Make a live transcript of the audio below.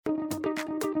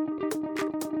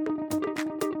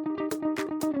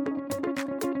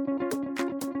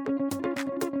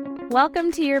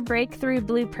Welcome to your Breakthrough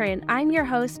Blueprint. I'm your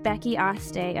host, Becky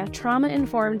Oste, a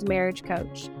trauma-informed marriage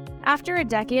coach. After a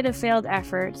decade of failed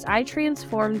efforts, I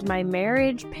transformed my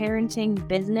marriage, parenting,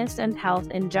 business, and health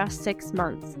in just 6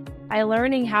 months by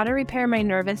learning how to repair my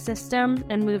nervous system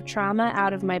and move trauma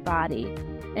out of my body.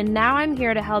 And now I'm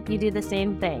here to help you do the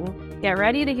same thing. Get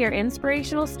ready to hear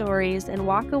inspirational stories and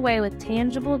walk away with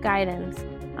tangible guidance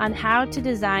on how to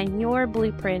design your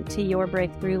blueprint to your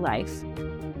breakthrough life.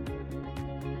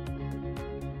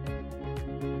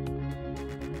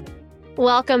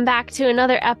 Welcome back to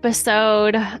another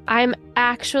episode. I'm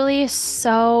actually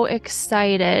so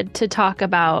excited to talk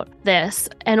about this.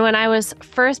 And when I was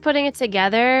first putting it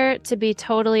together, to be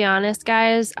totally honest,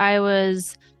 guys, I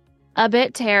was a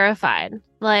bit terrified,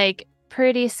 like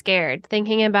pretty scared,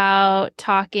 thinking about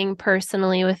talking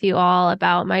personally with you all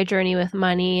about my journey with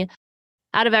money.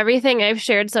 Out of everything I've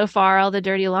shared so far, all the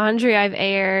dirty laundry I've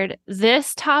aired,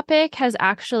 this topic has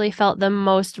actually felt the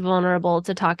most vulnerable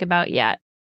to talk about yet.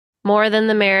 More than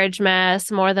the marriage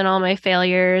mess, more than all my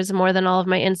failures, more than all of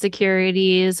my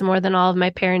insecurities, more than all of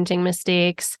my parenting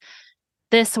mistakes.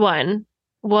 This one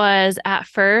was at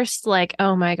first like,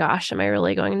 oh my gosh, am I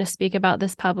really going to speak about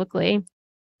this publicly?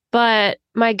 But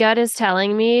my gut is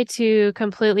telling me to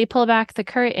completely pull back the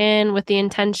curtain with the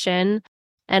intention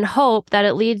and hope that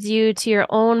it leads you to your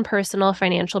own personal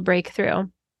financial breakthrough.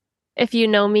 If you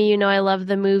know me, you know I love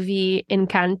the movie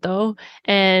Encanto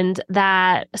and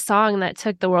that song that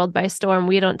took the world by storm,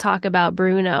 We Don't Talk About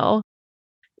Bruno.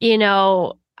 You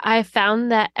know, I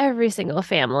found that every single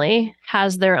family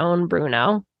has their own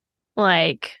Bruno.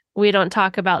 Like, we don't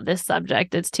talk about this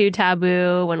subject. It's too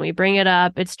taboo. When we bring it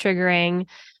up, it's triggering.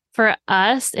 For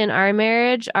us in our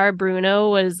marriage, our Bruno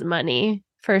was money,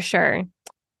 for sure.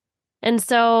 And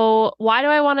so why do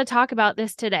I want to talk about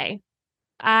this today?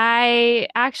 I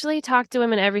actually talk to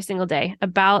women every single day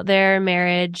about their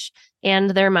marriage and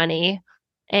their money,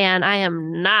 and I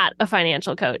am not a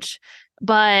financial coach,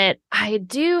 but I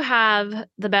do have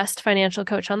the best financial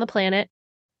coach on the planet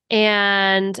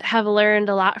and have learned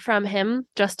a lot from him,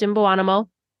 Justin Buonamo.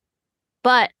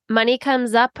 But money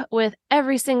comes up with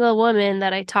every single woman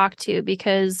that I talk to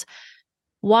because,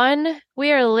 one,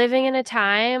 we are living in a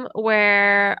time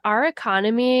where our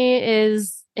economy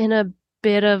is in a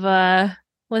bit of a,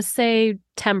 let's say,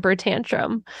 temper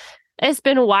tantrum. It's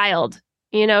been wild,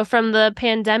 from the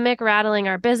pandemic rattling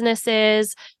our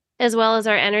businesses, as well as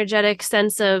our energetic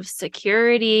sense of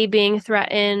security being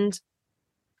threatened.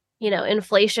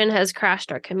 Inflation has crashed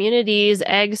our communities.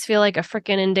 Eggs feel like a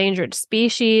freaking endangered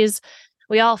species.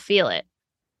 We all feel it.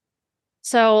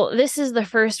 So this is the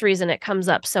first reason it comes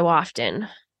up so often.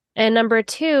 And number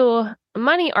two,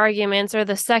 money arguments are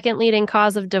the second leading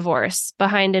cause of divorce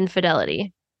behind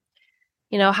infidelity.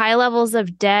 High levels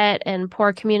of debt and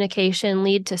poor communication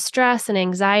lead to stress and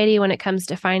anxiety when it comes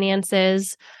to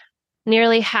finances.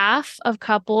 Nearly half of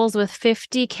couples with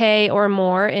 $50K or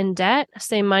more in debt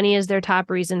say money is their top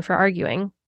reason for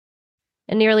arguing.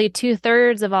 And nearly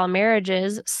 2/3 of all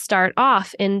marriages start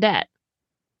off in debt.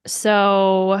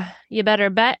 So you better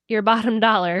bet your bottom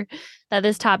dollar that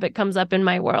this topic comes up in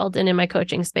my world and in my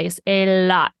coaching space a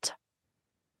lot.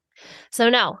 So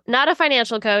no, not a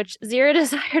financial coach, zero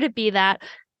desire to be that,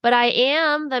 but I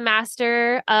am the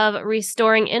master of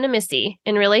restoring intimacy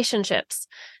in relationships.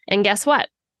 And guess what?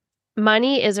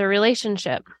 Money is a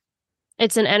relationship.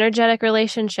 It's an energetic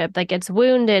relationship that gets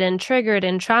wounded and triggered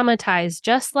and traumatized,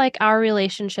 just like our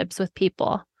relationships with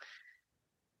people.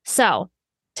 So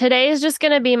today is just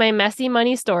going to be my messy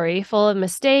money story full of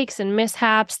mistakes and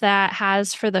mishaps that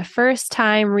has for the first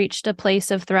time reached a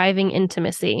place of thriving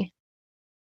intimacy.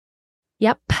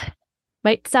 Yep,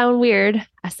 might sound weird.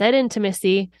 I said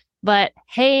intimacy, but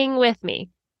hang with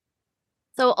me.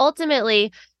 So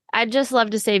ultimately, I'd just love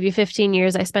to save you 15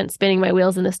 years I spent spinning my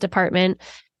wheels in this department.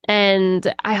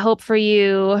 And I hope for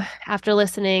you, after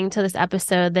listening to this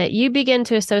episode, that you begin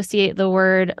to associate the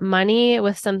word money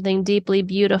with something deeply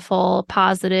beautiful,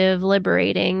 positive,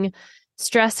 liberating,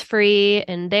 stress-free,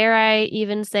 and dare I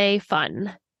even say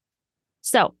fun.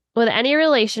 So with any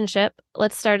relationship,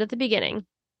 let's start at the beginning.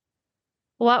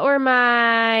 What were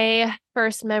my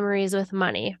first memories with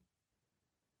money?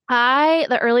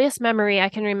 The earliest memory I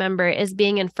can remember is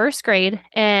being in first grade.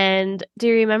 And do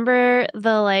you remember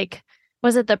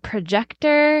was it the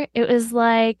projector? It was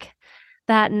like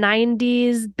that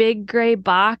 90s big gray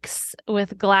box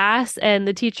with glass, and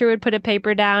the teacher would put a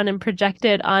paper down and project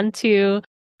it onto,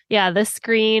 the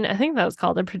screen. I think that was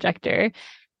called a projector.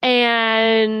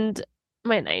 And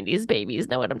my 90s babies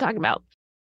know what I'm talking about.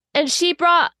 And she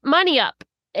brought money up.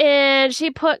 And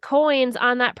she put coins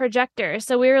on that projector.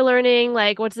 So we were learning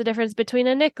like what's the difference between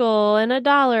a nickel and a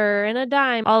dollar and a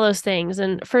dime, all those things.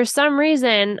 And for some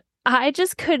reason, I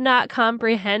just could not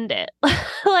comprehend it.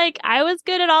 Like I was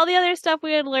good at all the other stuff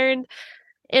we had learned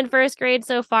in first grade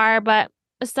so far, but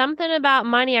something about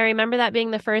money, I remember that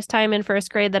being the first time in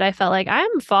first grade that I felt like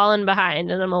I'm falling behind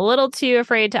and I'm a little too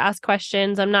afraid to ask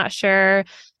questions. I'm not sure.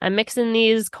 I'm mixing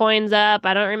these coins up.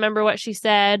 I don't remember what she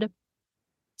said.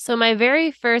 So my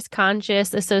very first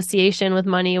conscious association with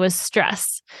money was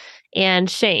stress and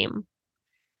shame.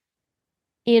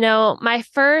 My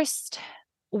first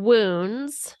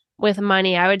wounds with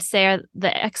money, I would say, are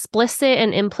the explicit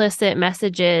and implicit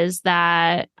messages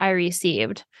that I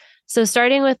received. So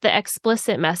starting with the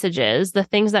explicit messages, the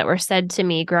things that were said to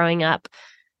me growing up,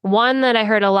 one that I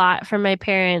heard a lot from my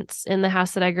parents in the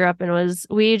house that I grew up in was,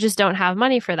 we just don't have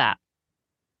money for that.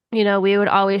 We would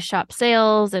always shop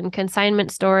sales and consignment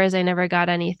stores. I never got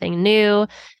anything new.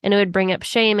 And it would bring up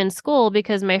shame in school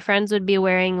because my friends would be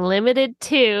wearing limited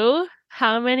to.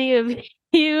 How many of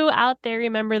you out there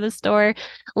remember the store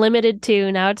Limited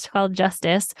To? Now it's called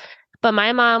Justice. But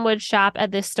my mom would shop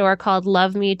at this store called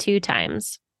Love Me Two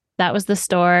Times. That was the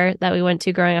store that we went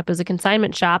to growing up as a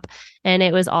consignment shop, and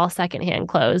it was all secondhand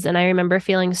clothes. And I remember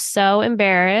feeling so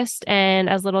embarrassed. And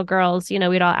as little girls, we'd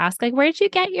all ask, like, where'd you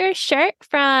get your shirt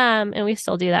from? And we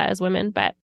still do that as women,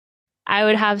 but I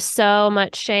would have so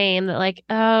much shame that like,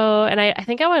 oh, and I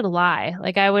think I would lie.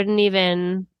 Like I don't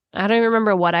even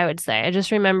remember what I would say. I just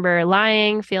remember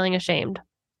lying, feeling ashamed.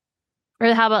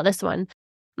 Or how about this one?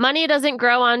 Money doesn't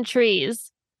grow on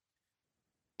trees.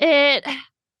 It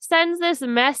sends this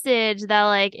message that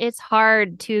like it's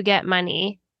hard to get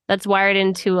money. That's wired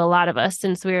into a lot of us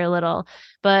since we were little.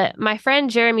 But my friend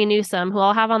Jeremy Newsom, who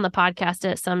I'll have on the podcast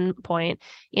at some point,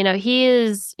 he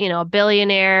is, a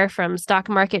billionaire from stock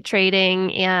market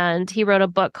trading, and he wrote a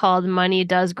book called Money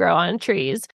Does Grow on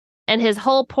Trees. And his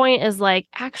whole point is like,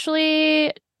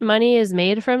 actually, money is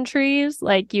made from trees.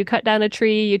 Like you cut down a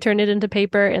tree, you turn it into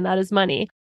paper, and that is money.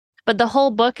 But the whole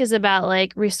book is about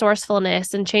like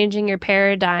resourcefulness and changing your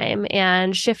paradigm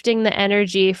and shifting the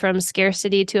energy from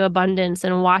scarcity to abundance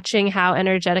and watching how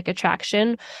energetic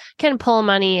attraction can pull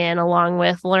money in, along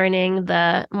with learning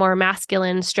the more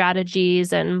masculine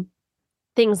strategies and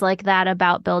things like that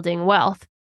about building wealth.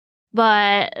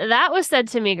 But that was said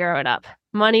to me growing up.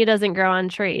 Money doesn't grow on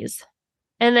trees.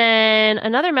 And then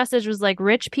another message was like,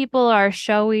 rich people are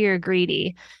showy or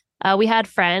greedy. We had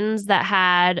friends that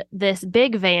had this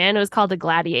big van. It was called a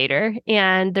Gladiator,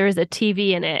 and there was a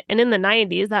TV in it. And in the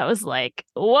 90s, that was like,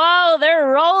 whoa, they're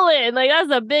rolling. Like,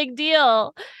 that's a big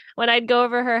deal. When I'd go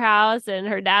over her house and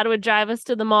her dad would drive us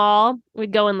to the mall,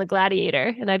 we'd go in the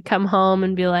Gladiator, and I'd come home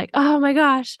and be like, oh my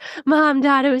gosh, Mom,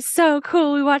 Dad, it was so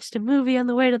cool. We watched a movie on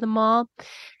the way to the mall.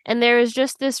 And there was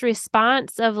just this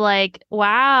response of like,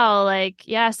 wow, like,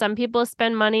 yeah, some people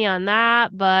spend money on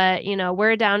that, but,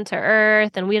 we're down to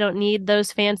earth and we don't need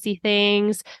those fancy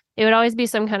things. It would always be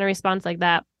some kind of response like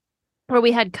that. Or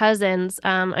we had cousins.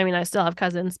 I still have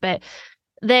cousins, but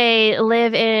they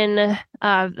live in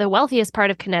the wealthiest part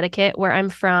of Connecticut, where I'm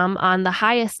from, on the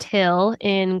highest hill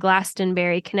in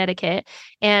Glastonbury, Connecticut.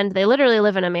 And they literally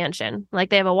live in a mansion.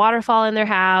 Like they have a waterfall in their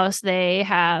house. They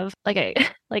have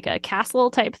like a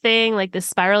castle type thing, like this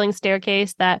spiraling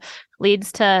staircase that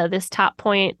leads to this top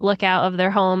point lookout of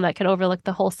their home that can overlook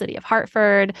the whole city of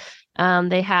Hartford.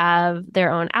 They have their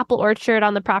own apple orchard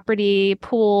on the property,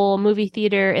 pool, movie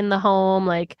theater in the home,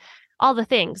 like all the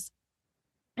things.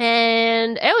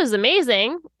 And it was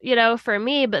amazing, for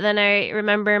me. But then I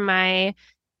remember my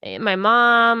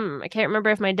mom, I can't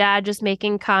remember if my dad, just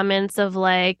making comments of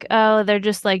like, oh, they're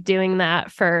just like doing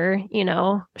that for,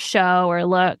 show or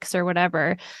looks or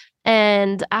whatever.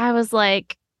 And I was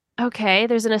like, okay,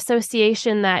 there's an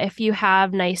association that if you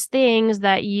have nice things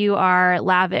that you are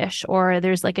lavish, or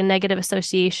there's like a negative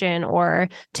association or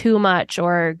too much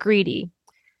or greedy.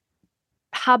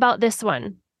 How about this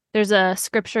one? There's a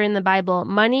scripture in the Bible,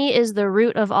 money is the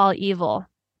root of all evil.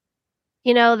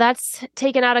 That's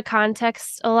taken out of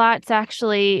context a lot. It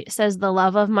actually says the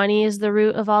love of money is the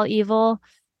root of all evil.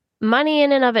 Money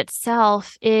in and of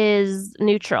itself is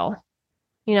neutral.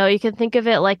 You can think of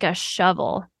it like a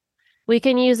shovel. We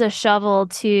can use a shovel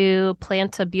to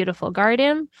plant a beautiful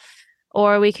garden,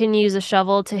 or we can use a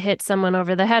shovel to hit someone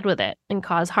over the head with it and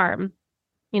cause harm.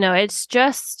 It's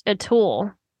just a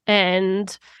tool.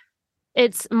 And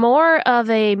it's more of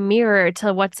a mirror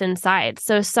to what's inside.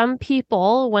 So some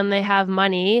people, when they have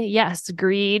money, yes,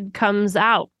 greed comes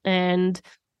out, and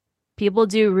people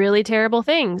do really terrible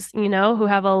things, who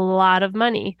have a lot of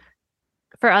money.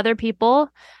 For other people,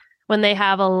 when they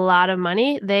have a lot of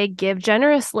money, they give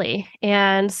generously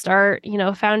and start,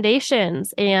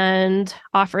 foundations and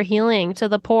offer healing to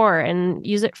the poor and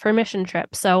use it for mission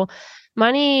trips. So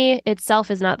money itself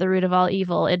is not the root of all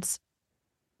evil. It's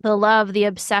the love, the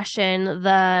obsession,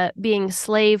 the being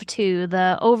slave to,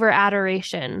 the over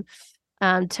adoration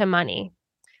to money.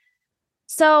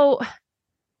 So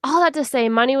all that to say,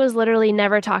 money was literally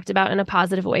never talked about in a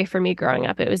positive way for me growing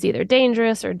up. It was either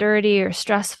dangerous or dirty or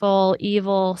stressful,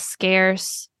 evil,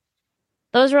 scarce.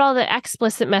 Those are all the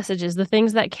explicit messages, the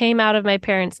things that came out of my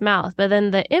parents' mouth. But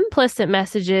then the implicit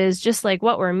messages, just like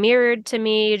what were mirrored to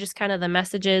me, just kind of the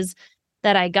messages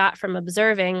that I got from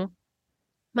observing.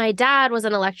 My dad was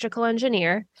an electrical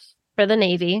engineer for the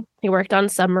Navy. He worked on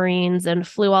submarines and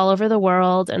flew all over the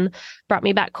world and brought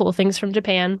me back cool things from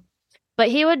Japan. But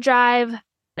he would drive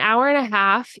an hour and a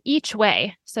half each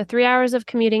way. So 3 hours of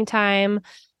commuting time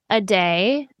a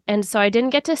day. And so I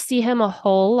didn't get to see him a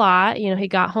whole lot. He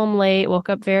got home late, woke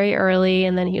up very early,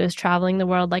 and then he was traveling the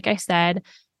world, like I said.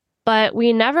 But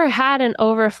we never had an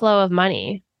overflow of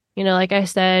money. Like I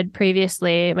said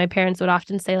previously, my parents would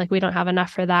often say, like, we don't have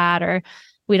enough for that, or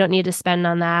we don't need to spend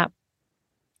on that.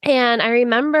 And I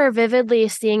remember vividly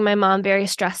seeing my mom very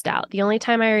stressed out. The only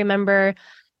time I remember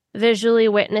visually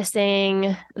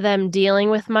witnessing them dealing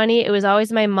with money, it was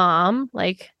always my mom,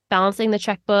 like balancing the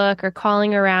checkbook or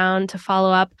calling around to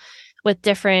follow up with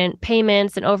different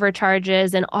payments and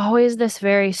overcharges, and always this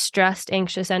very stressed,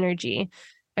 anxious energy.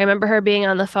 I remember her being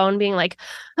on the phone being like,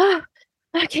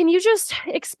 can you just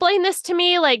explain this to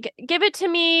me? Like, give it to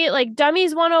me, like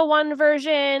Dummies 101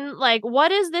 version. Like,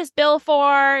 what is this bill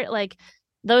for? Like,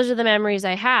 those are the memories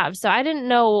I have. So I didn't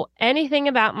know anything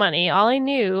about money. All I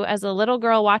knew as a little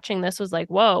girl watching this was like,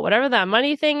 whoa, whatever that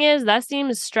money thing is, that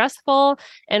seems stressful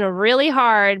and really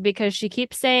hard, because she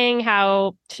keeps saying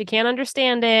how she can't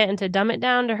understand it and to dumb it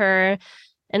down to her.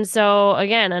 And so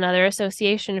again, another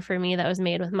association for me that was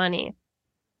made with money.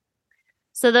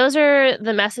 So those are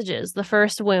the messages, the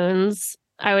first wounds,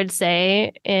 I would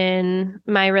say, in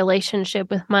my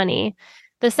relationship with money.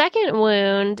 The second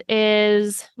wound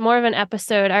is more of an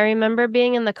episode. I remember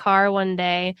being in the car one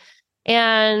day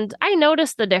and I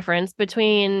noticed the difference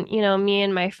between, me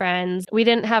and my friends. We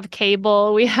didn't have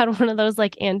cable. We had one of those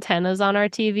like antennas on our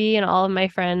TV, and all of my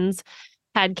friends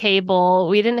had cable.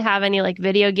 We didn't have any like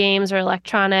video games or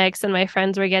electronics, and my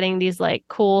friends were getting these like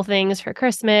cool things for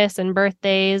Christmas and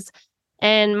birthdays.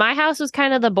 And my house was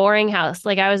kind of the boring house.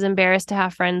 Like, I was embarrassed to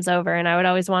have friends over, and I would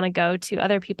always want to go to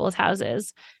other people's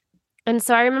houses. And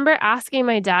so I remember asking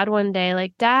my dad one day,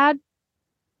 like, Dad,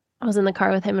 I was in the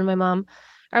car with him and my mom,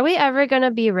 are we ever going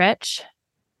to be rich?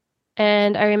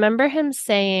 And I remember him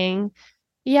saying,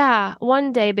 yeah,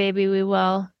 one day, baby, we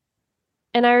will.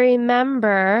 And I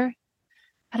remember,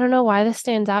 I don't know why this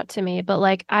stands out to me, but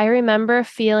like, I remember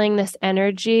feeling this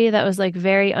energy that was like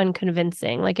very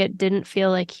unconvincing. Like, it didn't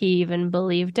feel like he even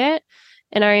believed it.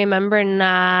 And I remember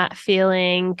not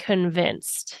feeling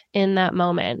convinced in that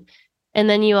moment. And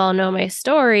then you all know my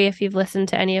story, if you've listened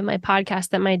to any of my podcasts,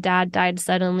 that my dad died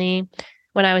suddenly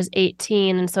when I was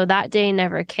 18. And so that day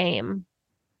never came.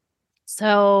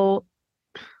 So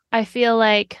I feel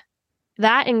like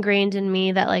that ingrained in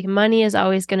me that like money is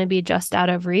always going to be just out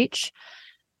of reach.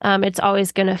 It's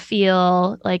always going to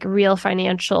feel like real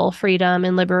financial freedom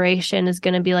and liberation is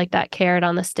going to be like that carrot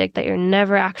on the stick that you're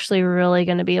never actually really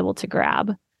going to be able to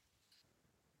grab.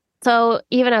 So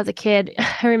even as a kid,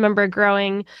 I remember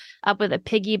growing up with a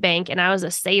piggy bank, and I was a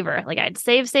saver. Like, I'd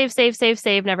save,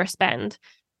 never spend.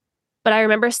 But I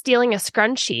remember stealing a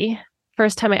scrunchie.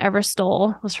 First time I ever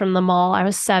stole was from the mall. I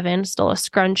was 7, stole a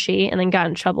scrunchie, and then got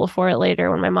in trouble for it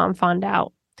later when my mom found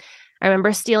out. I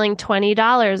remember stealing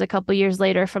 $20 a couple years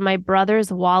later from my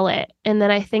brother's wallet. And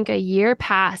then I think a year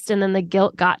passed, and then the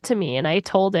guilt got to me. And I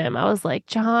told him, I was like,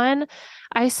 John,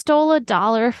 I stole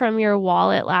 $1 from your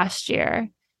wallet last year.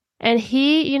 And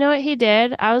he, you know what he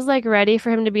did? I was like ready for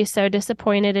him to be so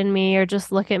disappointed in me or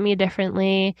just look at me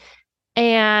differently.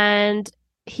 And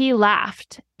he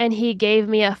laughed and he gave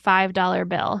me a $5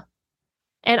 bill.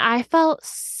 And I felt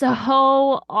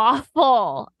so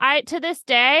awful. To this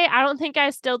day, I don't think I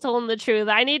still told him the truth.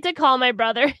 I need to call my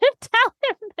brother and tell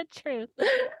him the truth.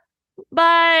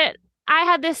 But I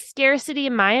had this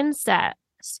scarcity mindset,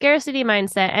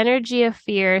 energy of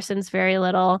fear since very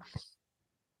little.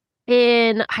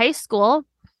 In high school,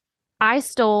 I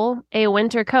stole a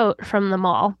winter coat from the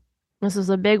mall. This was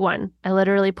a big one. I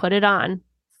literally put it on,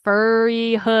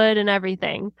 furry hood and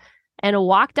everything, and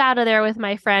walked out of there with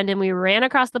my friend, and we ran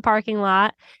across the parking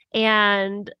lot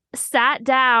and sat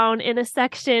down in a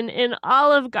section in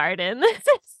Olive Garden. This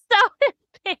is so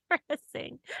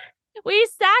embarrassing. We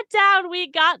sat down, we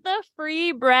got the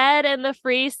free bread and the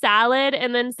free salad,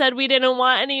 and then said we didn't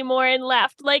want any more and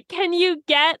left. Like, can you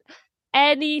get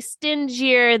any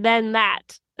stingier than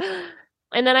that?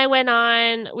 And then I went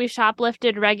on, we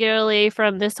shoplifted regularly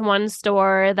from this one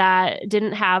store that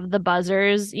didn't have the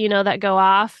buzzers, that go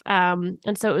off.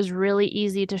 And so it was really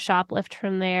easy to shoplift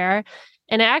from there.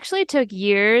 And it actually took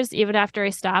years, even after I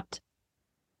stopped,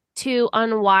 to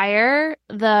unwire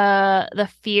the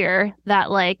fear,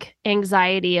 that like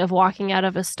anxiety of walking out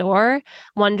of a store,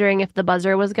 wondering if the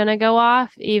buzzer was going to go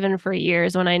off. Even for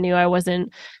years, when I knew I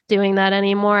wasn't doing that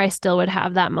anymore, I still would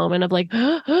have that moment of like,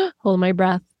 hold my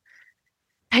breath.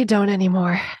 I don't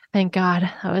anymore. Thank God.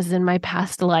 That was in my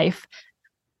past life.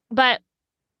 But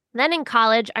then in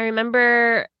college, I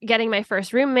remember getting my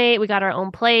first roommate. We got our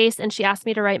own place, and she asked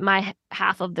me to write my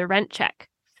half of the rent check.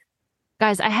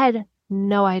 Guys, I had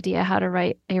no idea how to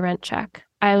write a rent check.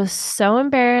 I was so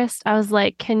embarrassed. I was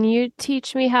like, can you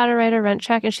teach me how to write a rent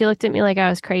check? And she looked at me like I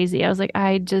was crazy. I was like,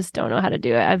 I just don't know how to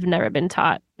do it. I've never been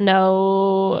taught.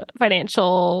 No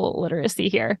financial literacy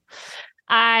here.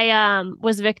 I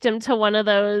was victim to one of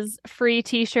those free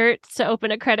t-shirts to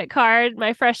open a credit card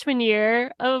my freshman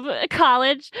year of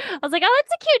college. I was like, oh,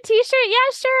 that's a cute t-shirt.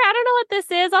 Yeah, sure. I don't know what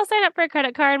this is. I'll sign up for a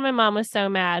credit card. My mom was so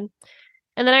mad.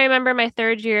 And then I remember my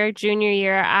third year, junior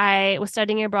year, I was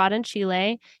studying abroad in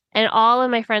Chile, and all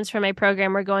of my friends from my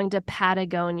program were going to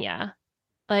Patagonia.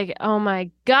 Like, oh my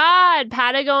God,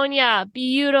 Patagonia,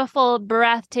 beautiful,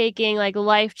 breathtaking, like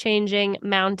life-changing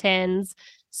mountains,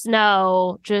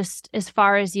 snow, just as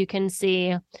far as you can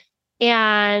see.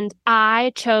 And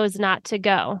I chose not to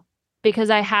go because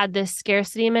I had this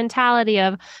scarcity mentality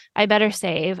of, I better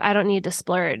save. I don't need to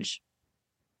splurge.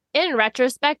 In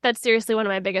retrospect, that's seriously one of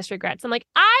my biggest regrets. I'm like,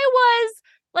 I was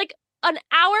like an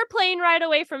hour plane ride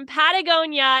away from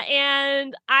Patagonia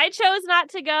and I chose not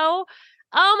to go.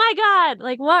 Oh my God.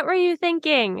 Like, what were you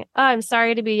thinking? Oh, I'm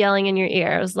sorry to be yelling in your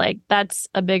ear. I was like, that's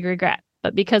a big regret,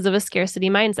 but because of a scarcity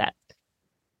mindset.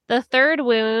 The third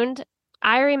wound,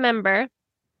 I remember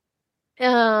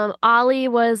Ollie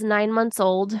was 9 months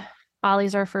old.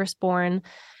 Ollie's our firstborn.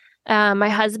 My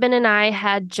husband and I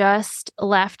had just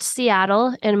left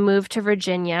Seattle and moved to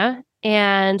Virginia,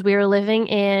 and we were living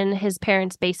in his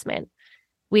parents' basement.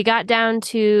 We got down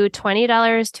to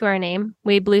 $20 to our name.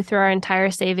 We blew through our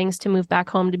entire savings to move back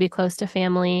home to be close to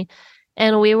family.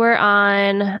 And we were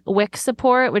on WIC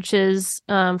support, which is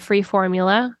free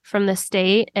formula from the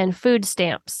state, and food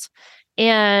stamps.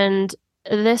 And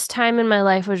this time in my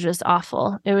life was just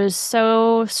awful. It was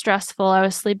so stressful. I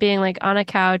was sleeping like on a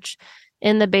couch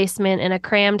in the basement in a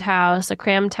crammed house, a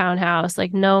crammed townhouse,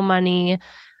 like no money,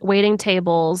 waiting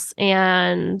tables,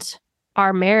 and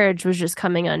our marriage was just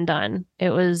coming undone.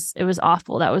 It was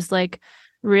awful. That was like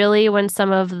really when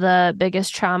some of the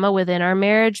biggest trauma within our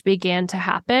marriage began to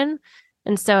happen.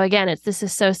 And so again, it's this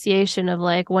association of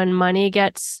like when money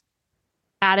gets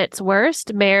at its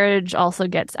worst, marriage also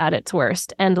gets at its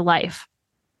worst, and life.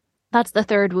 That's the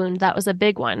third wound. That was a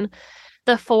big one.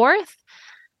 The fourth,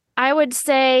 I would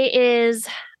say, is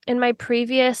in my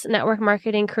previous network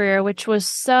marketing career, which was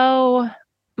so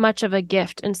much of a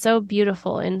gift and so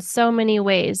beautiful in so many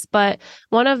ways. But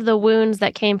one of the wounds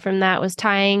that came from that was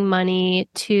tying money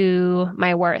to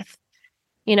my worth.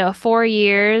 4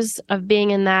 years of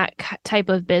being in that type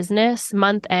of business,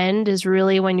 month end is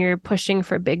really when you're pushing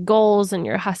for big goals and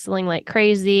you're hustling like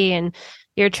crazy and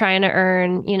you're trying to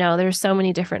earn, there's so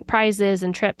many different prizes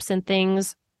and trips and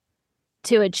things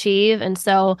to achieve. And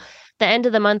so the end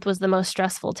of the month was the most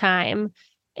stressful time.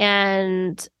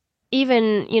 And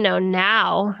even,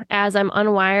 now as I'm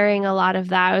unwiring a lot of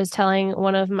that, I was telling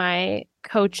one of my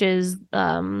coaches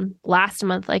last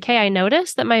month, like, hey, I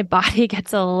noticed that my body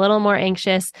gets a little more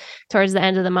anxious towards the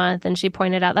end of the month. And she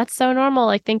pointed out, that's so normal.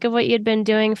 Like, think of what you'd been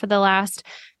doing for the last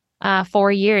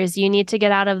 4 years. You need to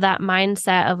get out of that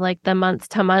mindset of like the month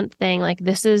to month thing. Like,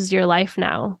 this is your life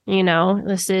now.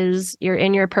 You're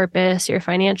in your purpose. You're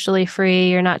financially free.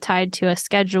 You're not tied to a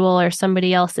schedule or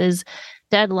somebody else's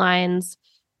deadlines.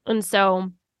 And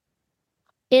so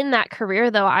in that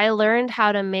career, though, I learned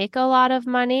how to make a lot of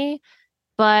money,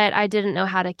 but I didn't know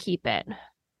how to keep it.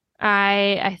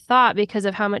 I thought because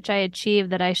of how much I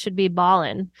achieved that I should be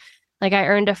balling. Like, I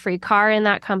earned a free car in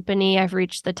that company. I've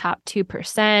reached the top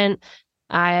 2%.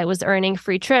 I was earning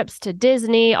free trips to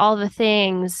Disney, all the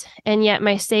things. And yet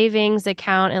my savings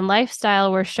account and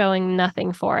lifestyle were showing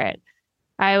nothing for it.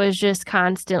 I was just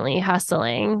constantly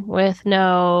hustling with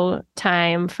no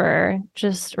time for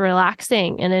just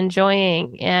relaxing and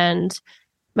enjoying. And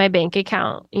my bank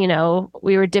account,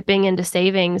 we were dipping into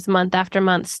savings month after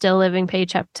month, still living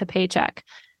paycheck to paycheck.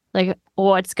 Like,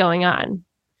 what's going on?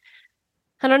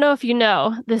 I don't know if you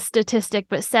know this statistic,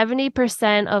 but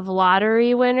 70% of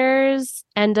lottery winners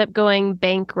end up going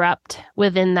bankrupt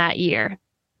within that year.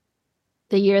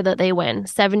 The year that they win,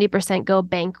 70% go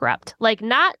bankrupt. Like,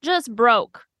 not just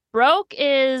broke. Broke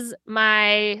is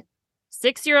my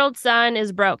 6-year-old son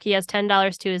is broke. He has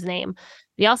 $10 to his name.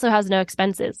 He also has no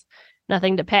expenses,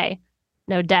 nothing to pay,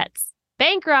 no debts.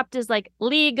 Bankrupt is like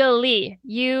legally,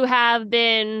 you have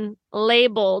been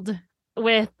labeled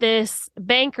with this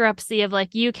bankruptcy of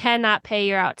like, you cannot pay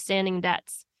your outstanding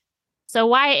debts. So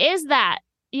why is that?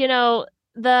 You know,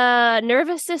 the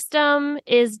nervous system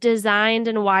is designed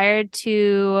and wired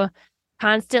to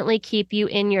constantly keep you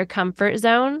in your comfort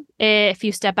zone. If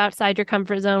you step outside your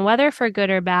comfort zone, whether for good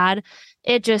or bad,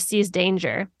 it just sees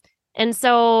danger. And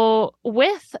so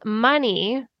with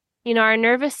money, you know, our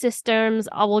nervous systems,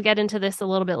 we'll get into this a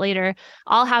little bit later,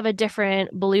 all have a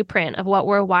different blueprint of what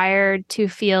we're wired to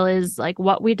feel is like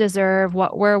what we deserve,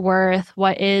 what we're worth,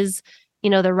 what is, you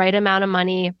know, the right amount of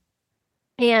money.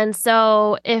 And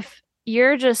so if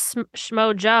you're just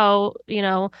Schmo Joe, you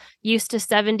know, used to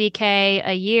 70K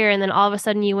a year, and then all of a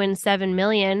sudden you win 7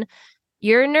 million,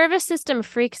 your nervous system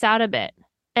freaks out a bit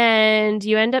and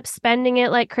you end up spending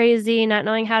it like crazy, not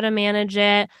knowing how to manage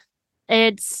it.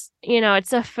 It's, you know,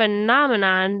 it's a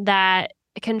phenomenon that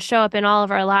can show up in all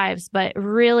of our lives, but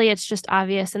really it's just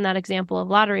obvious in that example of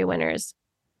lottery winners.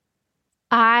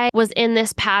 I was in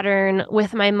this pattern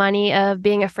with my money of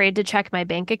being afraid to check my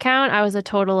bank account. I was a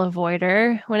total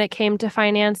avoider when it came to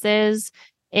finances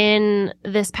in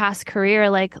this past career,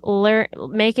 like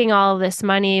making all of this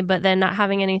money, but then not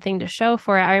having anything to show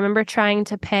for it. I remember trying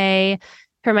to pay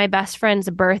for my best friend's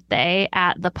birthday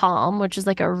at the Palm, which is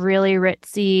like a really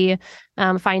ritzy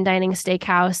fine dining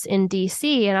steakhouse in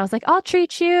DC. And I was like, I'll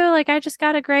treat you. Like, I just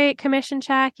got a great commission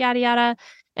check, yada, yada.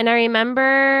 And I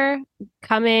remember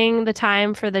coming the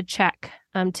time for the check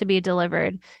to be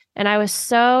delivered. And I was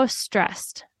so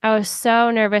stressed. I was so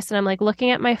nervous. And I'm like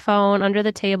looking at my phone under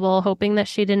the table, hoping that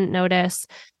she didn't notice.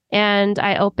 And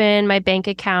I open my bank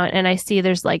account and I see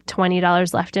there's like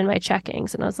 $20 left in my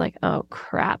checkings. And I was like, oh,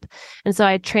 crap. And so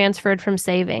I transferred from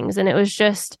savings. And it was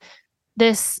just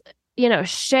this, you know,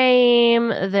 shame,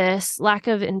 this lack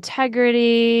of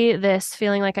integrity, this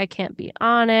feeling like I can't be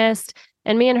honest.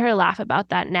 And me and her laugh about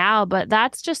that now, but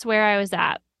that's just where I was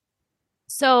at.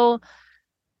 So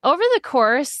over the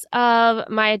course of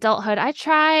my adulthood, I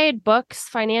tried books,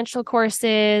 financial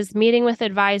courses, meeting with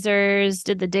advisors,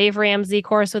 did the Dave Ramsey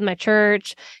course with my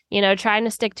church, you know, trying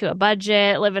to stick to a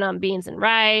budget, living on beans and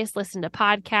rice, listen to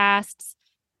podcasts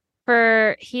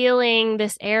for healing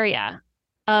this area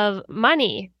of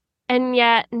money. And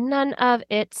yet none of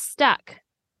it stuck.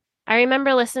 I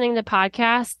remember listening to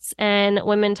podcasts and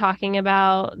women talking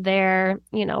about their,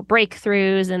 you know,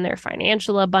 breakthroughs and their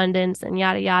financial abundance and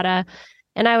yada, yada.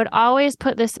 And I would always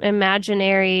put this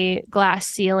imaginary glass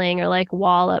ceiling or like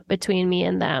wall up between me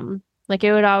and them. Like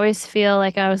it would always feel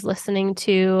like I was listening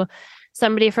to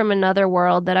somebody from another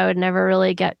world that I would never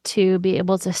really get to be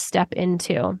able to step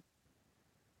into.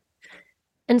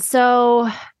 And so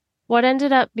what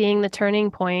ended up being the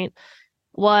turning point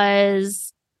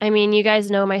was, I mean, you guys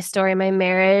know my story. My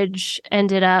marriage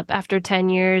ended up after 10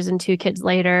 years and 2 kids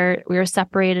later. We were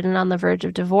separated and on the verge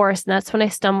of divorce. And that's when I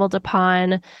stumbled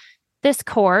upon this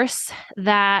course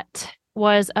that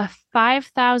was a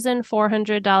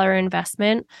 $5,400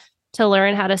 investment to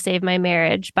learn how to save my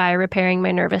marriage by repairing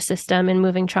my nervous system and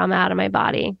moving trauma out of my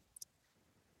body.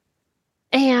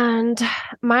 And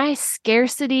my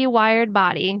scarcity wired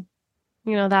body,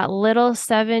 you know, that little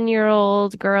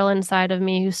 7-year-old girl inside of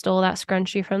me who stole that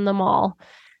scrunchie from the mall,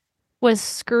 was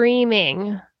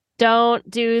screaming, don't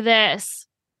do this.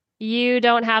 You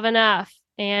don't have enough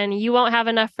and you won't have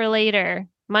enough for later.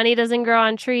 Money doesn't grow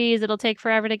on trees. It'll take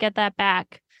forever to get that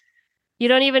back. You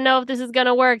don't even know if this is going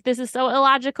to work. This is so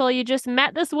illogical. You just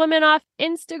met this woman off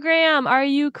Instagram. Are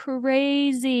you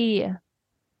crazy? And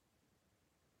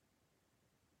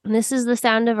this is the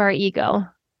sound of our ego.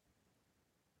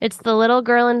 It's the little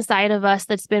girl inside of us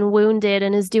that's been wounded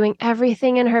and is doing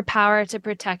everything in her power to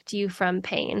protect you from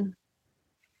pain.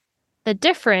 The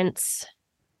difference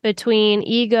between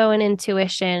ego and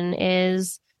intuition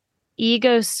is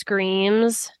ego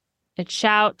screams, it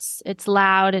shouts, it's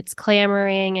loud, it's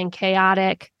clamoring and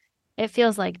chaotic. It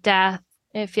feels like death.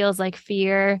 It feels like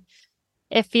fear.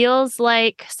 It feels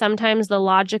like sometimes the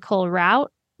logical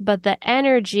route, but the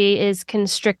energy is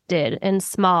constricted and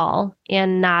small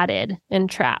and knotted and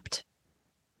trapped.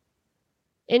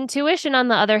 Intuition, on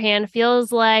the other hand,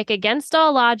 feels like, against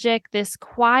all logic, this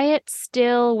quiet,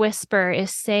 still whisper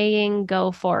is saying,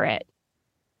 go for it.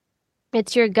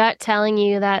 It's your gut telling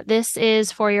you that this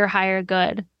is for your higher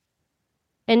good.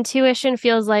 Intuition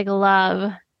feels like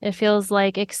love. It feels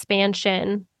like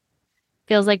expansion,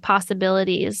 feels like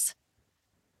possibilities.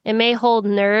 It may hold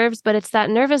nerves, but it's that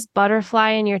nervous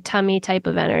butterfly in your tummy type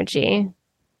of energy.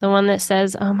 The one that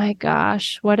says, oh my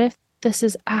gosh, what if this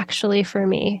is actually for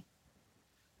me?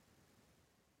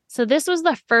 So this was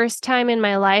the first time in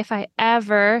my life I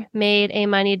ever made a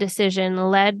money decision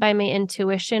led by my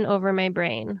intuition over my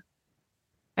brain.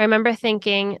 I remember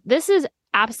thinking, this is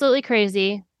absolutely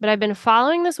crazy, but I've been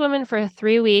following this woman for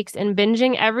 3 weeks and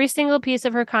binging every single piece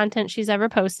of her content she's ever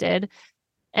posted.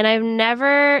 And I've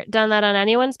never done that on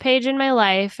anyone's page in my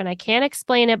life. And I can't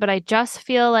explain it, but I just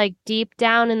feel like deep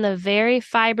down in the very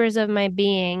fibers of my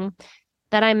being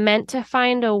that I'm meant to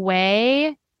find a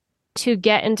way to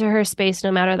get into her space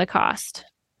no matter the cost.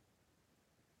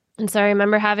 And so I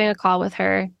remember having a call with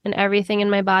her and everything in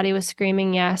my body was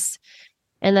screaming yes.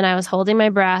 And then I was holding my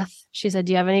breath. She said,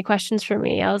 do you have any questions for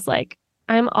me? I was like,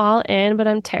 I'm all in, but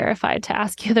I'm terrified to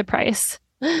ask you the price.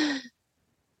 And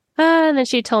then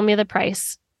she told me the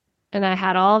price. And I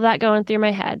had all of that going through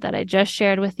my head that I just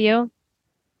shared with you.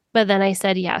 But then I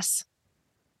said yes.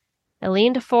 I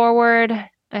leaned forward.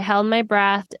 I held my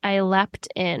breath. I leapt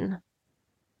in.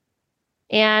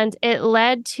 And it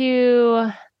led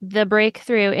to the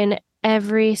breakthrough in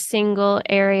every single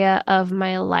area of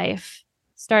my life,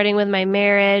 starting with my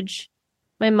marriage,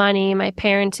 my money, my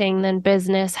parenting, then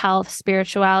business, health,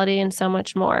 spirituality, and so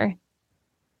much more.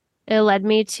 It led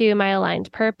me to my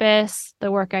aligned purpose,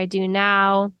 the work I do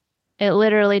now. It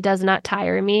literally does not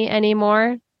tire me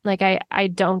anymore. Like I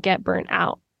don't get burnt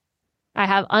out. I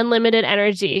have unlimited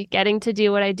energy getting to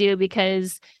do what I do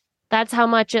because that's how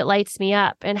much it lights me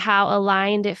up and how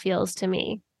aligned it feels to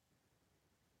me.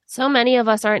 So many of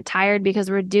us aren't tired because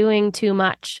we're doing too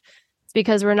much. It's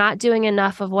because we're not doing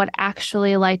enough of what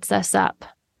actually lights us up.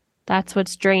 That's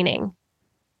what's draining.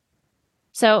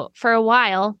 So for a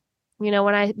while, when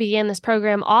I began this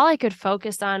program, all I could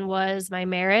focus on was my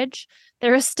marriage.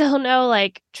 There was still no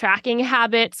like tracking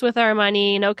habits with our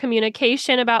money, no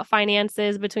communication about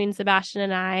finances between Sebastian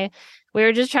and I. We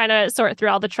were just trying to sort through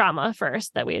all the trauma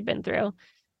first that we had been through.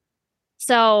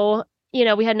 So,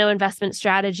 we had no investment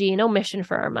strategy, no mission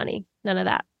for our money, none of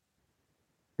that.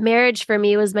 Marriage for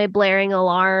me was my blaring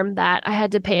alarm that I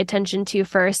had to pay attention to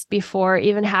first before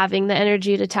even having the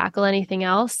energy to tackle anything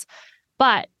else.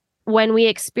 But when we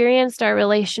experienced our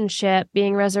relationship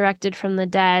being resurrected from the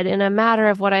dead in a matter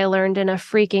of what I learned in a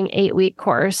freaking 8-week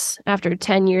course after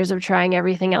 10 years of trying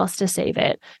everything else to save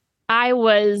it, I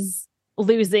was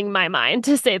losing my mind,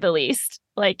 to say the least,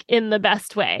 like in the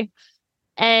best way.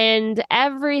 And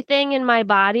everything in my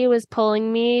body was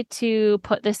pulling me to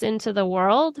put this into the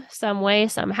world some way,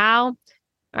 somehow.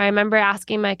 I remember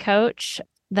asking my coach,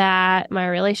 my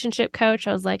relationship coach,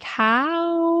 I was like,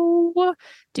 how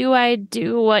do I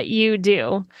do what you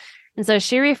do? And so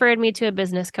she referred me to a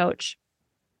business coach.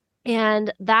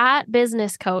 And that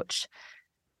business coach,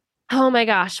 oh my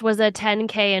gosh, was a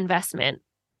 $10K investment.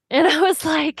 And I was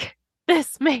like,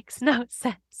 this makes no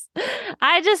sense.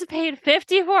 I just paid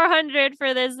 $5,400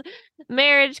 for this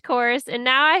marriage course, and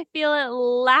now I feel it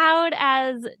loud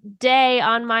as day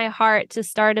on my heart to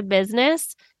start a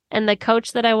business. And the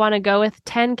coach that I want to go with,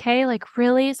 $10K, like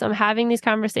really? So I'm having these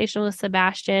conversations with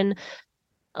Sebastian,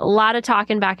 a lot of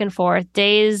talking back and forth,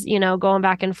 days, going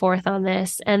back and forth on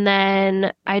this. And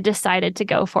then I decided to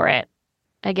go for it.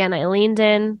 Again, I leaned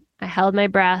in, I held my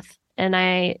breath, and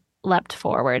I leapt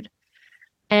forward.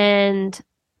 And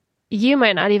you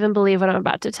might not even believe what I'm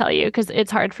about to tell you because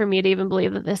it's hard for me to even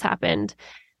believe that this happened.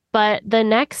 But the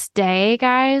next day,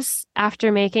 guys, after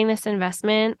making this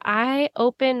investment, I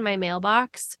opened my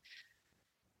mailbox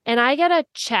and I get a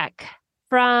check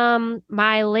from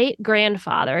my late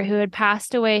grandfather who had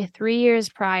passed away 3 years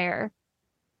prior.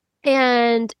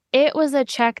 And it was a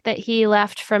check that he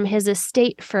left from his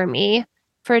estate for me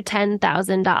for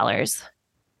 $10,000.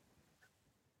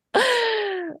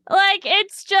 Like,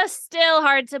 it's just still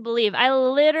hard to believe. I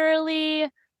literally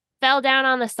fell down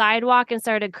on the sidewalk and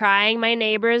started crying. My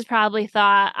neighbors probably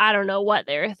thought, I don't know what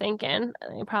they were thinking.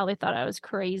 They probably thought I was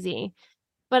crazy.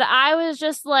 But I was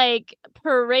just like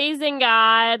praising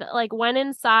God, like went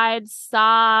inside,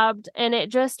 sobbed. And it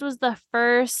just was the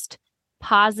first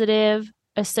positive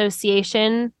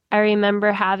association I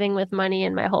remember having with money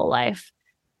in my whole life.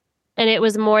 And it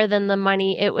was more than the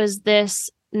money. It was this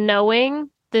knowing,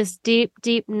 this deep,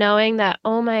 deep knowing that,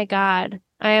 oh my God,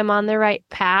 I am on the right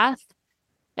path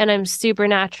and I'm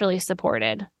supernaturally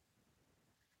supported.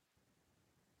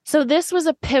 So this was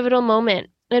a pivotal moment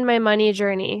in my money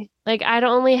journey. Like, I'd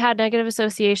only had negative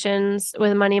associations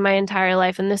with money my entire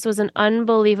life. And this was an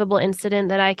unbelievable incident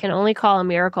that I can only call a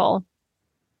miracle.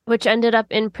 which ended up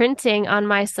imprinting on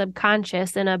my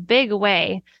subconscious in a big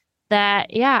way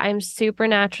that, yeah, I'm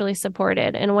supernaturally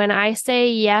supported. And when I say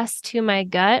yes to my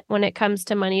gut when it comes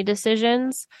to money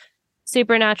decisions,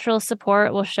 supernatural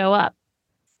support will show up.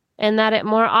 And that it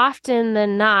more often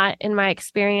than not, in my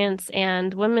experience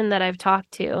and women that I've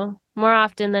talked to, more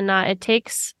often than not, it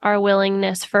takes our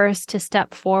willingness first to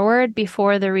step forward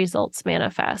before the results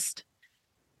manifest.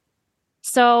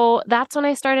 So that's when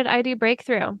I started ID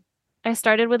Breakthrough. I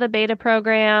started with a beta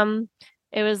program.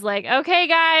 It was like, okay,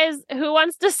 guys, who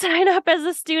wants to sign up as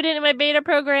a student in my beta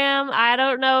program? I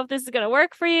don't know if this is going to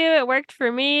work for you. It worked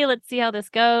for me. Let's see how this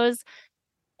goes.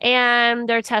 And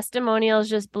their testimonials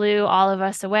just blew all of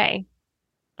us away.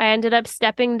 I ended up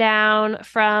stepping down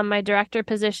from my director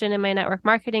position in my network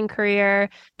marketing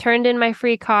career, turned in my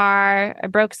free car. I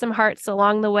broke some hearts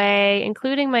along the way,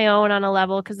 including my own on a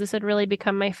level, because this had really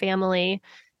become my family.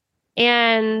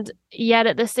 And yet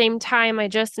at the same time, I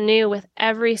just knew with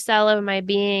every cell of my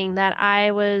being that I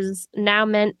was now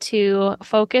meant to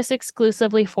focus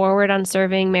exclusively forward on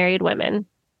serving married women.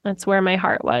 That's where my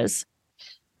heart was.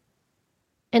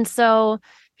 And so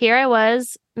here I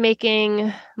was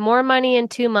making more money in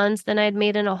 2 months than I'd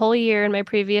made in a whole year in my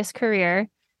previous career.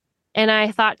 And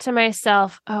I thought to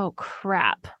myself, oh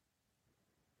crap.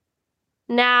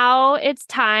 Now it's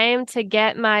time to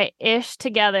get my ish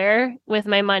together with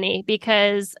my money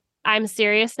because I'm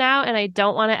serious now and I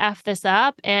don't want to F this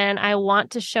up. And I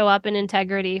want to show up in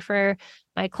integrity for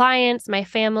my clients, my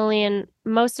family, and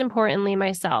most importantly,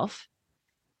 myself.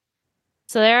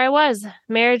 So there I was,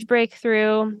 marriage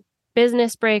breakthrough,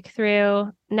 business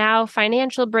breakthrough, now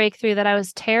financial breakthrough that I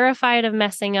was terrified of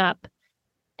messing up.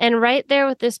 And right there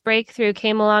with this breakthrough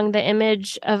came along the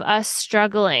image of us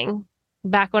struggling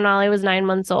back when Ollie was 9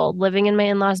 months old, living in my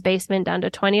in-laws' basement down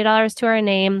to $20 to our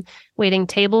name, waiting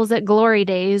tables at Glory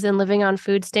Days, and living on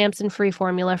food stamps and free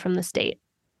formula from the state.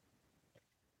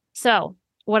 So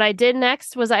what I did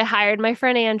next was I hired my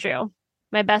friend Andrew,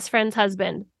 my best friend's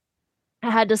husband. I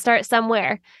had to start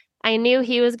somewhere. I knew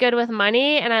he was good with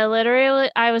money. And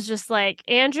I was just like,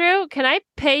 Andrew, can I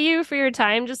pay you for your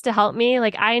time just to help me?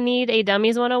 Like, I need a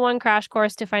Dummies 101 crash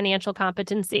course to financial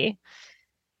competency.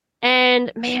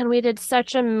 And man, we did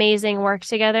such amazing work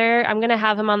together. I'm going to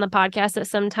have him on the podcast at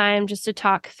some time just to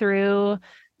talk through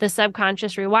the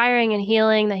subconscious rewiring and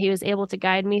healing that he was able to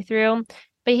guide me through.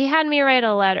 But he had me write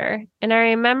a letter, and I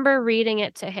remember reading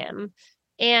it to him.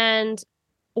 And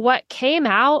what came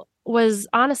out was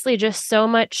honestly just so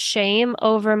much shame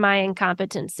over my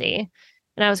incompetency.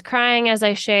 And I was crying as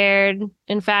I shared.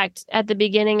 In fact, at the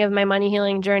beginning of my money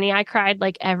healing journey, I cried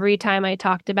like every time I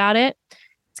talked about it.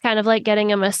 It's kind of like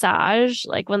getting a massage,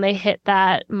 like when they hit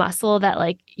that muscle that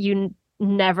like you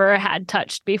never had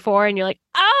touched before. And you're like,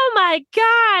 oh my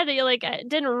God. You're like, I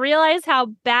didn't realize how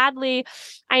badly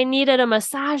I needed a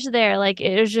massage there. Like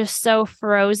it was just so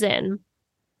frozen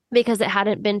because it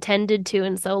hadn't been tended to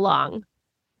in so long.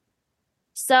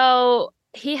 So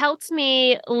he helped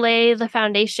me lay the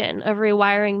foundation of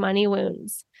rewiring money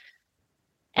wounds.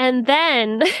 And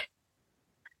then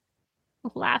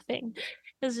laughing.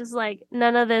 It's just like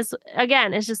none of this,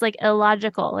 again, it's just like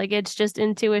illogical. Like it's just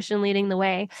intuition leading the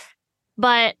way.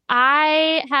 But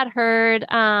I had heard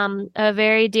a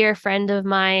very dear friend of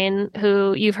mine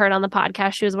who you've heard on the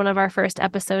podcast. She was one of our first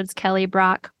episodes, Kelly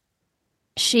Brock.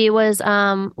 She was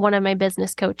one of my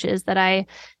business coaches that I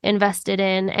invested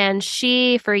in. And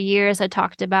she, for years, had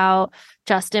talked about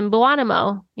Justin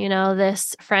Buonamo,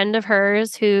 this friend of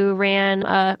hers who ran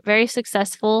a very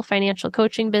successful financial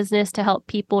coaching business to help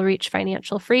people reach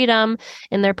financial freedom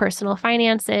in their personal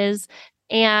finances.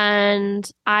 And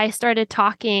I started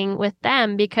talking with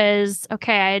them because,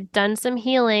 okay, I had done some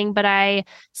healing, but I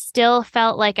still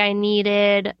felt like I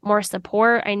needed more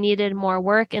support. I needed more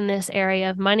work in this area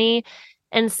of money.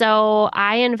 And so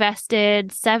I invested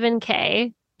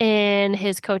 $7,000 in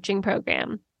his coaching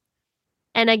program.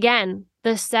 And again,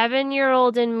 the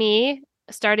 7-year-old in me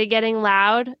started getting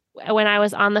loud when I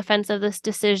was on the fence of this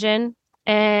decision.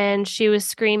 And she was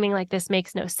screaming like, this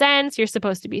makes no sense. You're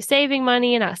supposed to be saving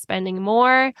money and not spending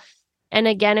more. And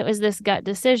again, it was this gut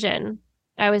decision.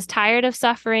 I was tired of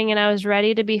suffering and I was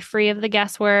ready to be free of the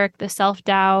guesswork, the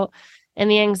self-doubt, and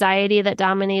the anxiety that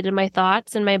dominated my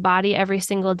thoughts and my body every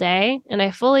single day. And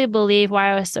I fully believe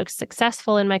why I was so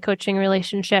successful in my coaching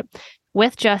relationship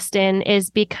with Justin is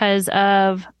because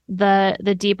of the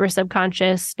deeper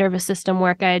subconscious nervous system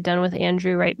work I had done with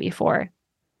Andrew right before.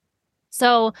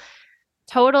 So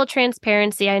total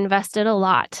transparency, I invested a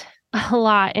lot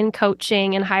in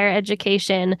coaching and higher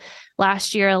education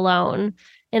last year alone.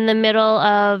 In the middle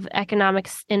of economic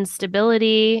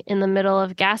instability, in the middle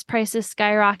of gas prices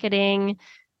skyrocketing,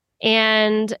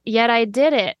 And yet I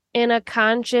did it in a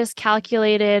conscious,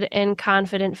 calculated, and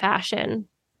confident fashion,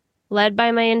 led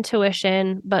by my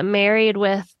intuition, but married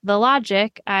with the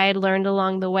logic I'd learned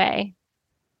along the way.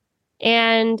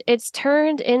 And it's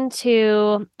turned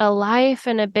into a life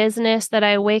and a business that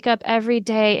I wake up every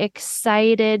day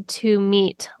excited to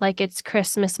meet, like it's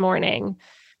Christmas morning.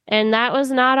 And that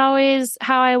was not always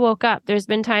how I woke up. There's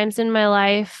been times in my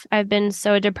life I've been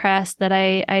so depressed that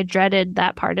I dreaded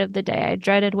that part of the day. I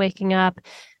dreaded waking up.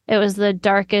 It was the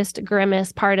darkest,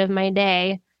 grimmest part of my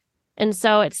day. And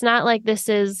so it's not like this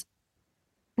is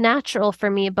natural for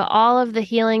me, but all of the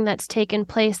healing that's taken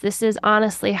place, this is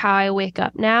honestly how I wake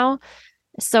up now.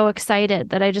 So excited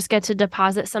that I just get to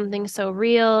deposit something so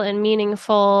real and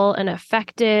meaningful and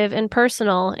effective and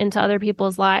personal into other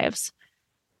people's lives.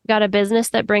 Got a business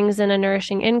that brings in a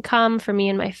nourishing income for me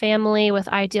and my family, with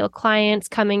ideal clients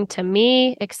coming to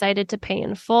me, excited to pay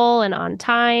in full and on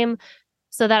time,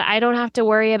 so that I don't have to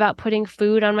worry about putting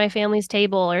food on my family's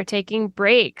table or taking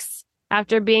breaks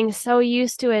after being so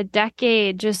used to a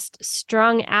decade just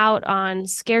strung out on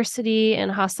scarcity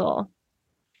and hustle.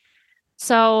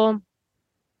 So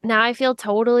now I feel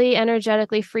totally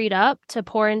energetically freed up to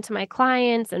pour into my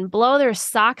clients and blow their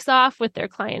socks off with their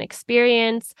client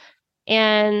experience.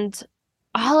 And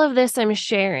all of this I'm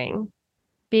sharing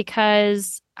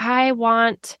because I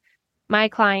want my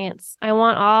clients, I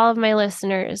want all of my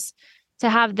listeners to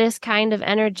have this kind of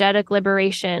energetic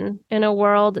liberation in a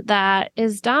world that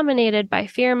is dominated by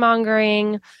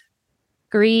fear-mongering,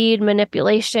 greed,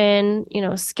 manipulation,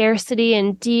 scarcity,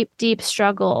 and deep, deep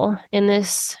struggle in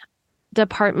this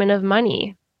department of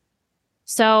money.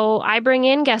 So I bring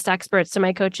in guest experts to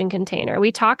my coaching container.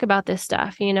 We talk about this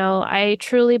stuff. I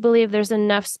truly believe there's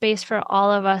enough space for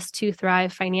all of us to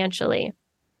thrive financially.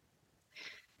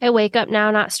 I wake up now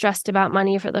not stressed about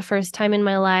money for the first time in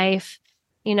my life.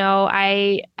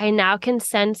 I now can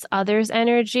sense others'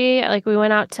 energy. Like, we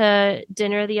went out to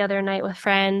dinner the other night with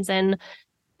friends, and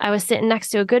I was sitting next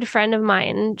to a good friend of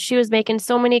mine. She was making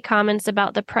so many comments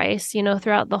about the price,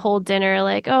 throughout the whole dinner.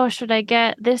 Like, oh, should I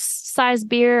get this size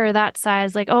beer or that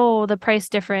size? Like, oh, the price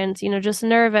difference, just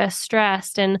nervous,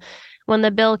 stressed. And when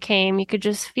the bill came, you could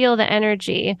just feel the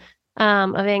energy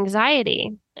of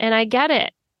anxiety. And I get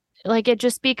it. Like, it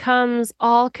just becomes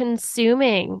all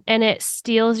consuming, and it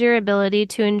steals your ability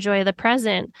to enjoy the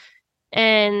present.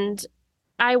 And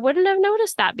I wouldn't have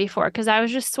noticed that before because I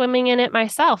was just swimming in it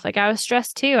myself. Like, I was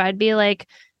stressed too. I'd be like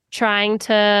trying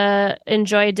to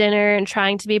enjoy dinner and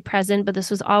trying to be present, but this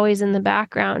was always in the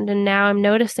background. And now I'm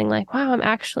noticing, like, wow, I'm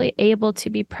actually able to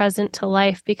be present to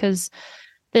life because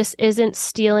this isn't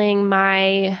stealing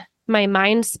my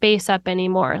mind space up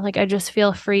anymore. Like, I just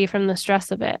feel free from the stress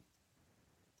of it.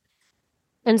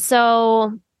 And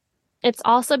so it's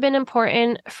also been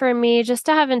important for me just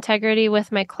to have integrity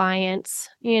with my clients.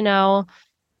 I'm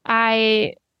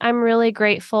really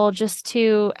grateful just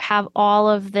to have all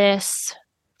of this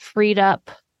freed up,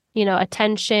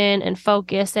 attention and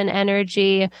focus and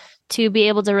energy to be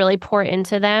able to really pour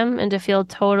into them and to feel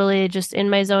totally just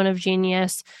in my zone of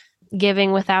genius,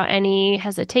 giving without any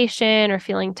hesitation or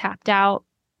feeling tapped out.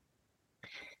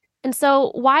 And so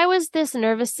why was this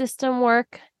nervous system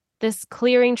work, this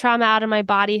clearing trauma out of my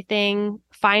body thing,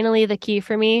 finally the key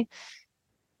for me?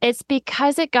 It's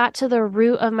because it got to the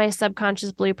root of my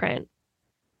subconscious blueprint,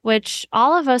 which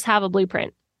all of us have a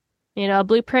blueprint. A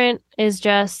blueprint is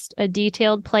just a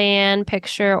detailed plan,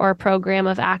 picture, or program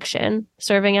of action,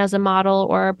 serving as a model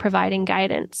or providing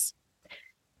guidance.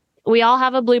 We all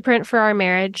have a blueprint for our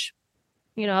marriage,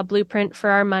 a blueprint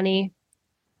for our money.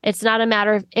 It's not a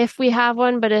matter of if we have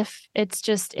one, but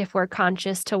if we're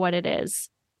conscious to what it is.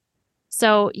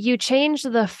 So you change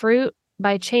the fruit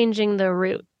by changing the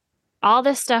root. All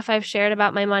this stuff I've shared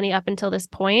about my money up until this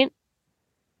point,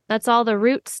 that's all the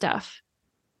root stuff.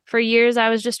 For years, I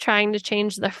was just trying to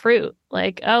change the fruit.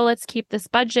 Like, oh, let's keep this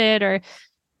budget or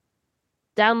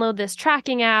download this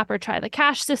tracking app or try the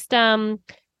cash system.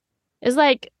 It's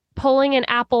like pulling an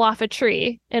apple off a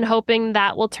tree and hoping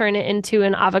that will turn it into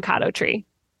an avocado tree,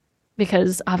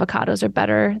 because avocados are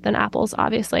better than apples,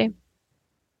 obviously.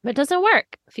 But it doesn't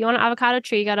work. If you want an avocado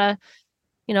tree, you got to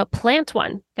plant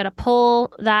one. Got to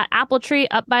pull that apple tree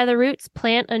up by the roots,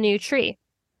 plant a new tree.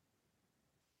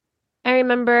 I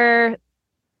remember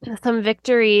some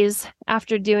victories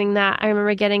after doing that. I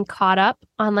remember getting caught up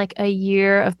on like a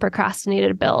year of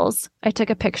procrastinated bills. I took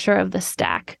a picture of the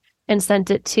stack and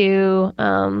sent it to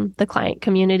the client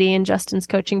community in Justin's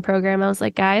coaching program. I was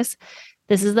like, guys,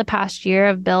 this is the past year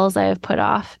of bills I have put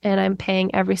off, and I'm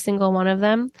paying every single one of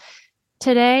them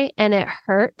today. And it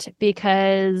hurt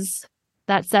because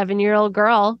that 7-year-old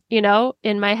girl,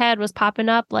 in my head was popping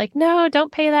up like, no,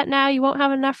 don't pay that now. You won't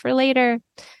have enough for later.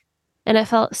 And it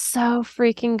felt so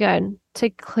freaking good to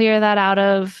clear that out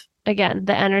of, again,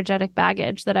 the energetic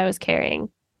baggage that I was carrying.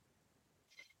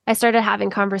 I started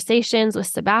having conversations with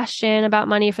Sebastian about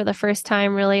money for the first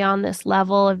time, really on this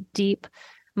level of deep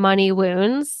money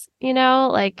wounds,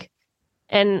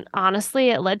 and honestly,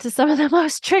 it led to some of the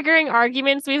most triggering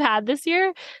arguments we've had this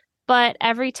year. But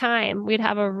every time we'd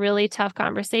have a really tough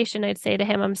conversation, I'd say to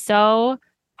him, I'm so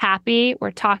happy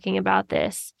we're talking about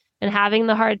this and having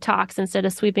the hard talks instead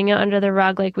of sweeping it under the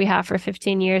rug like we have for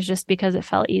 15 years just because it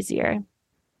felt easier.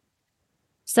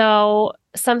 So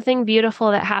something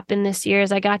beautiful that happened this year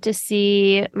is I got to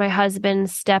see my husband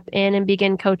step in and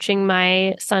begin coaching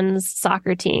my son's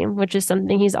soccer team, which is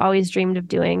something he's always dreamed of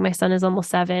doing. My son is almost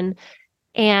 7.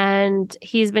 And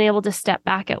he's been able to step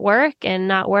back at work and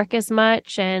not work as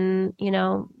much. And,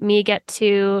 me get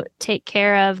to take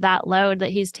care of that load that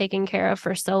he's taken care of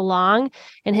for so long,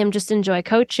 and him just enjoy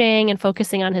coaching and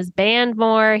focusing on his band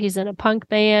more. He's in a punk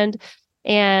band,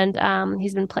 and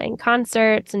he's been playing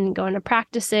concerts and going to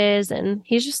practices, and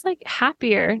he's just like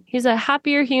happier. He's a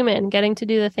happier human getting to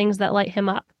do the things that light him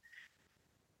up.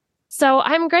 So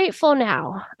I'm grateful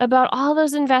now about all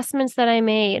those investments that I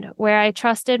made where I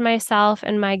trusted myself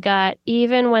and my gut,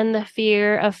 even when the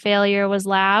fear of failure was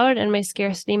loud and my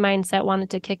scarcity mindset wanted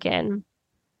to kick in.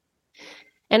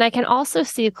 And I can also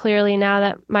see clearly now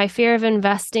that my fear of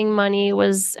investing money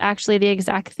was actually the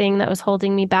exact thing that was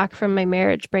holding me back from my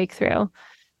marriage breakthrough.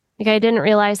 I didn't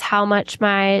realize how much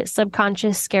my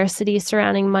subconscious scarcity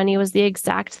surrounding money was the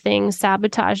exact thing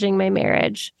sabotaging my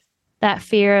marriage. That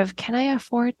fear of, can I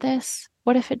afford this?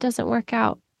 What if it doesn't work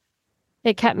out?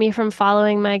 It kept me from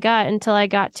following my gut until I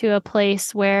got to a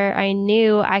place where I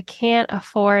knew I can't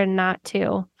afford not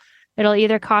to. It'll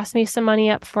either cost me some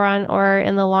money up front or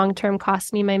in the long term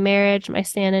cost me my marriage, my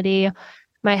sanity,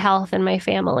 my health, and my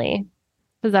family,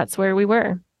 because that's where we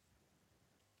were.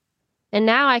 And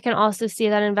now I can also see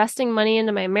that investing money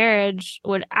into my marriage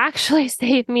would actually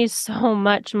save me so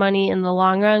much money in the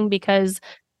long run, because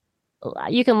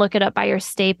you can look it up by your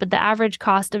state, but the average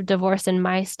cost of divorce in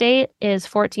my state is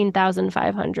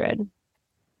 $14,500.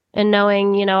 And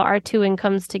knowing, our 2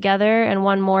 incomes together and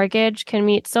 1 mortgage can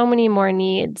meet so many more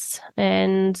needs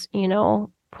and,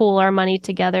 pool our money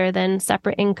together than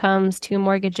separate incomes, 2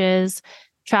 mortgages,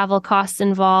 travel costs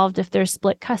involved if there's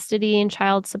split custody and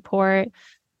child support.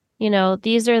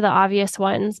 These are the obvious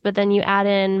ones, but then you add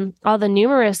in all the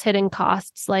numerous hidden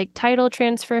costs like title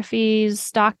transfer fees,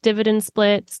 stock dividend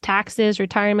splits, taxes,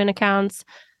 retirement accounts,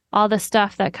 all the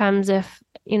stuff that comes if,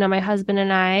 my husband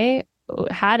and I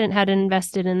hadn't had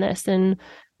invested in this and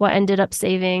what ended up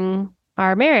saving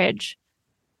our marriage.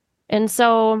 And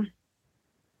so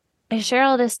I share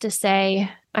all this to say,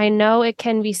 I know it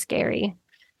can be scary,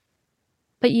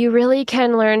 but you really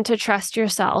can learn to trust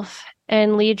yourself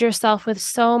and lead yourself with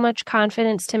so much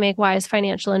confidence to make wise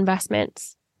financial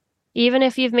investments. Even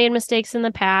if you've made mistakes in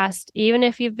the past, even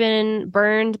if you've been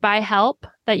burned by help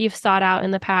that you've sought out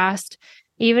in the past,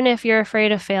 even if you're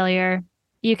afraid of failure,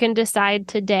 you can decide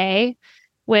today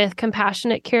with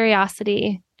compassionate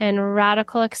curiosity and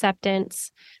radical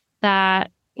acceptance that,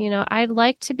 I'd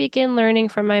like to begin learning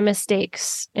from my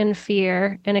mistakes and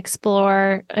fear and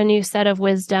explore a new set of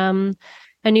wisdom,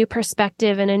 a new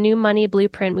perspective, and a new money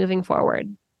blueprint moving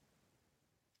forward.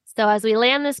 So as we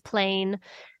land this plane,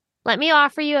 let me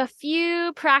offer you a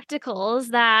few practicals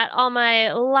that all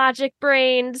my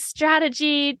logic-brained,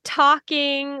 strategy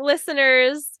talking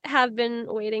listeners have been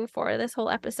waiting for this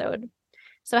whole episode.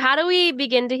 So how do we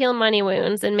begin to heal money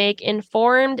wounds and make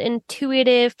informed,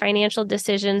 intuitive financial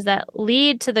decisions that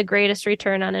lead to the greatest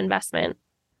return on investment?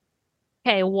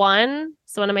 Okay, 1,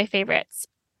 so one of my favorites.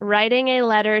 Writing a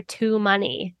letter to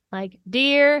money, like,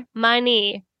 dear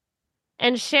money,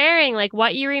 and sharing like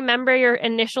what you remember your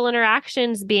initial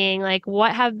interactions being, like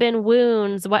what have been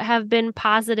wounds, what have been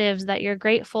positives that you're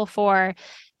grateful for,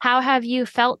 how have you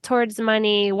felt towards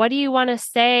money, what do you want to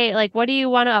say, like what do you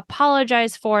want to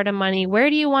apologize for to money, where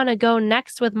do you want to go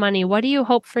next with money, what do you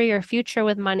hope for your future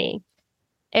with money?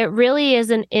 It really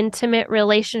is an intimate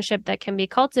relationship that can be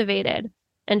cultivated.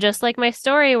 And just like my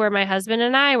story where my husband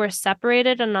and I were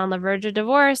separated and on the verge of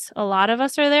divorce, a lot of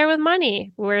us are there with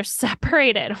money. We're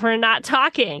separated. We're not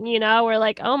talking, we're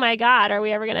like, oh my God, are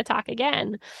we ever going to talk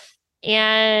again?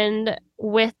 And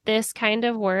with this kind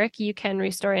of work, you can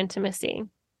restore intimacy.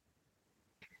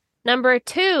 Number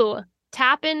 2,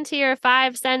 tap into your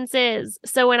 5 senses.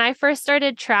 So when I first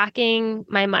started tracking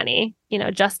my money,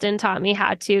 Justin taught me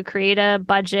how to create a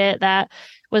budget that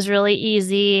was really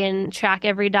easy and track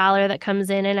every dollar that comes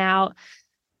in and out.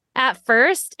 At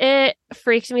first, it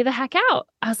freaked me the heck out.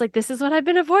 I was like, this is what I've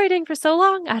been avoiding for so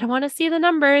long. I don't want to see the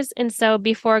numbers. And so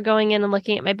before going in and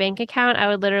looking at my bank account, I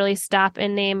would literally stop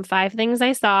and name 5 things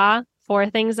I saw, 4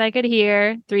 things I could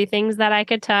hear, 3 things that I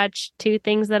could touch, 2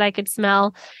 things that I could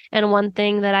smell, and 1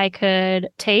 thing that I could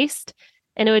taste.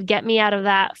 And it would get me out of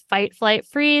that fight, flight,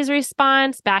 freeze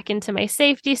response back into my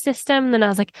safety system. Then I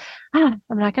was like, I'm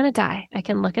not going to die. I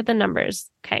can look at the numbers.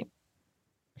 Okay.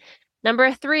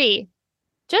 Number 3,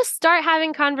 just start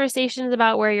having conversations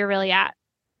about where you're really at.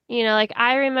 Like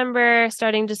I remember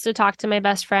starting just to talk to my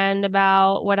best friend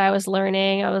about what I was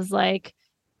learning. I was like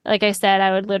I said,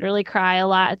 I would literally cry a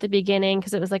lot at the beginning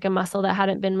because it was like a muscle that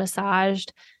hadn't been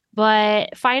massaged.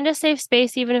 But find a safe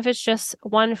space, even if it's just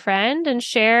one friend, and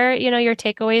share, your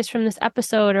takeaways from this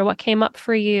episode or what came up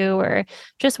for you or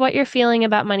just what you're feeling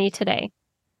about money today.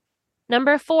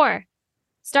 Number 4,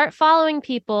 start following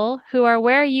people who are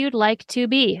where you'd like to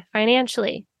be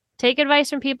financially. Take advice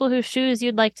from people whose shoes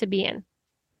you'd like to be in.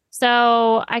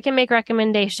 So I can make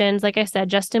recommendations. Like I said,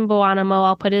 Justin Buonamo,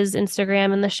 I'll put his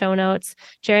Instagram in the show notes.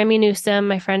 Jeremy Newsom,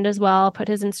 my friend as well, I'll put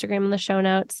his Instagram in the show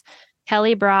notes.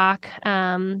 Kelly Brock,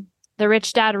 the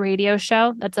Rich Dad Radio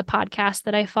Show. That's a podcast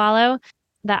that I follow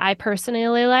that I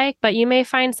personally like, but you may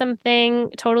find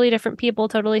something totally different people,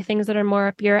 totally things that are more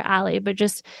up your alley, but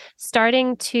just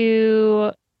starting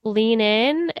to lean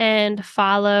in and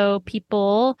follow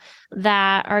people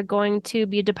that are going to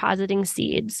be depositing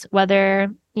seeds, whether,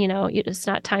 it's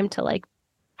not time to like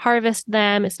harvest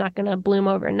them. It's not going to bloom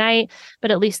overnight,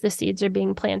 but at least the seeds are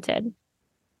being planted.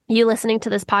 You listening to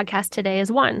this podcast today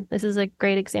is one. This is a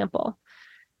great example.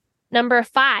 Number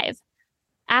 5,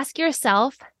 ask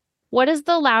yourself, what is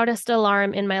the loudest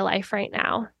alarm in my life right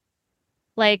now?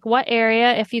 Like what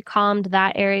area, if you calmed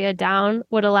that area down,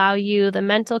 would allow you the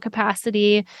mental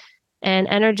capacity and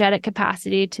energetic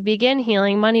capacity to begin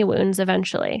healing money wounds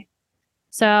eventually?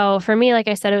 So for me, like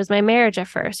I said, it was my marriage at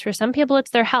first. For some people,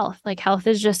 it's their health. Like health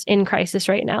is just in crisis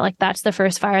right now. Like that's the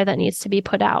first fire that needs to be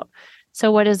put out.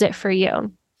 So what is it for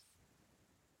you?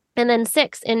 And then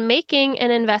 6, in making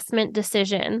an investment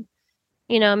decision,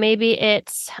 maybe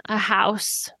it's a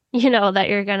house, that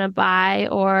you're going to buy,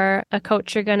 or a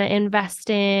coach you're going to invest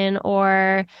in,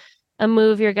 or a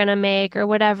move you're going to make, or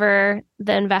whatever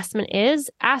the investment is.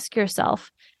 Ask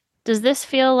yourself, does this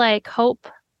feel like hope,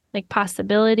 like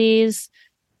possibilities,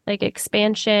 like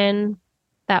expansion,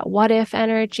 that what if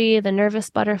energy, the nervous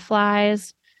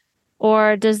butterflies?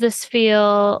 Or does this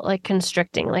feel like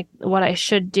constricting, like what I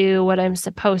should do, what I'm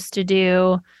supposed to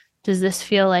do? Does this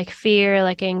feel like fear,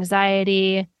 like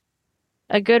anxiety?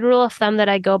 A good rule of thumb that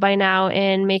I go by now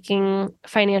in making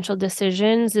financial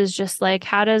decisions is just like,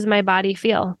 how does my body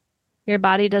feel? Your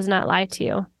body does not lie to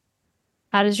you.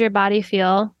 How does your body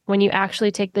feel when you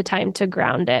actually take the time to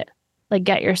ground it? Like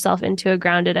get yourself into a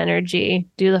grounded energy,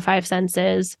 do the 5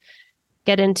 senses,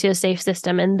 get into a safe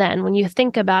system. And then when you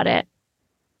think about it,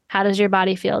 how does your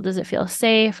body feel? Does it feel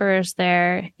safe, or is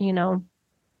there,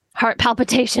 heart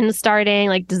palpitations starting?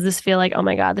 Like, does this feel like, oh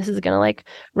my God, this is going to like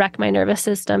wreck my nervous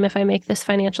system if I make this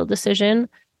financial decision?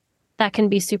 That can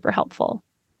be super helpful.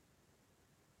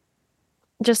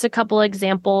 Just a couple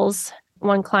examples.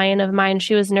 One client of mine,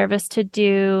 she was nervous to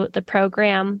do the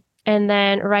program. And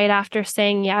then right after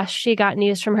saying yes, she got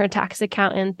news from her tax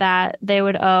accountant that they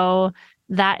would owe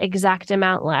that exact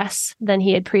amount less than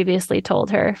he had previously told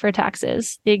her for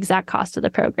taxes, the exact cost of the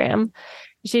program.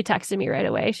 She texted me right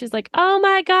away. She's like, oh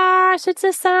my gosh, it's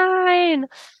a sign.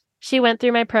 She went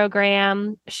through my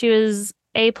program. She was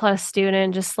A+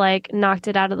 student, just like knocked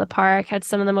it out of the park, had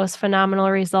some of the most phenomenal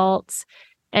results.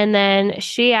 And then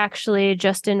she actually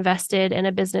just invested in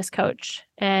a business coach.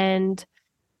 And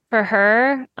for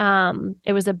her,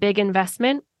 it was a big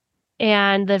investment.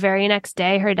 And the very next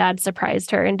day, her dad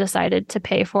surprised her and decided to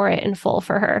pay for it in full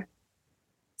for her.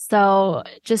 So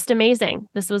just amazing.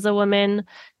 This was a woman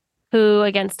who,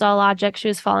 against all logic, she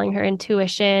was following her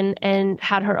intuition and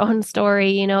had her own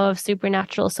story, of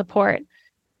supernatural support.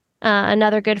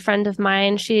 Another good friend of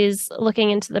mine, she's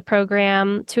looking into the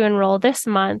program to enroll this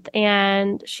month.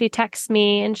 And she texts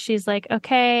me and she's like,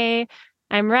 okay,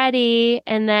 I'm ready.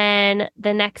 And then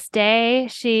the next day,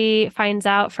 she finds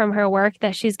out from her work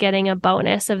that she's getting a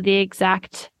bonus of the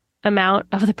exact amount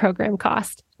of the program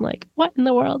cost. I'm like, what in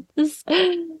the world? This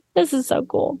is so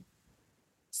cool.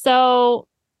 So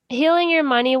healing your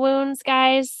money wounds,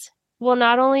 guys, will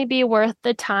not only be worth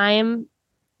the time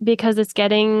because it's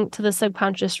getting to the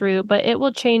subconscious root, but it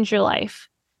will change your life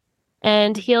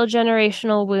and heal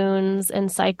generational wounds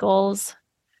and cycles.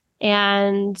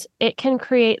 And it can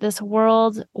create this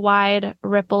worldwide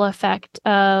ripple effect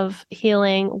of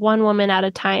healing one woman at a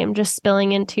time, just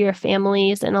spilling into your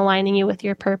families and aligning you with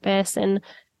your purpose. And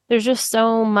there's just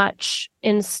so much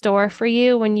in store for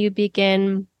you when you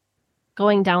begin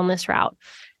going down this route.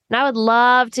 And I would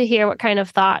love to hear what kind of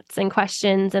thoughts and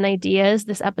questions and ideas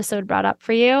this episode brought up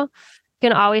for you. You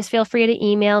can always feel free to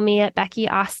email me at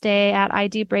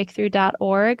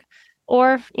beckyoste@idobreakthrough.org.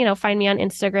 Or, find me on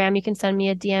Instagram. You can send me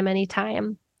a DM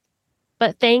anytime.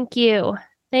 But thank you.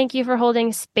 Thank you for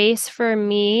holding space for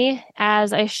me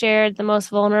as I shared the most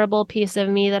vulnerable piece of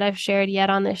me that I've shared yet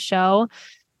on this show.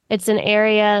 It's an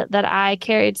area that I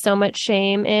carried so much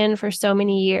shame in for so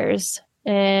many years.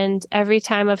 And every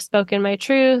time I've spoken my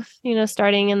truth,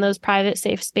 starting in those private,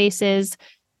 safe spaces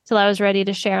till I was ready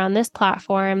to share on this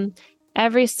platform,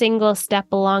 every single step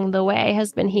along the way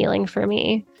has been healing for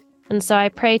me. And so I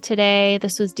pray today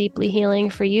this was deeply healing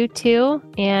for you too,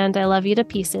 and I love you to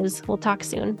pieces. We'll talk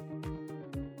soon.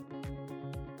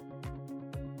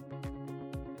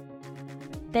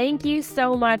 Thank you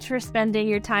so much for spending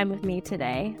your time with me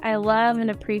today. I love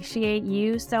and appreciate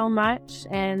you so much.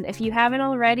 And if you haven't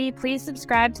already, please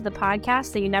subscribe to the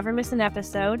podcast so you never miss an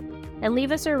episode, and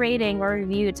leave us a rating or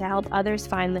review to help others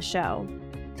find the show.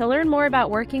 To learn more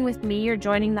about working with me or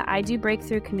joining the I Do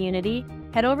Breakthrough community,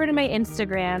 head over to my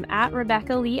Instagram at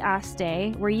Rebecca Lee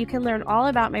Aste, where you can learn all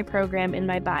about my program in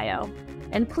my bio.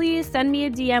 And please send me a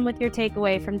DM with your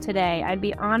takeaway from today. I'd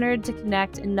be honored to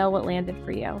connect and know what landed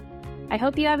for you. I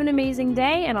hope you have an amazing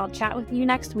day, and I'll chat with you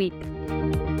next week.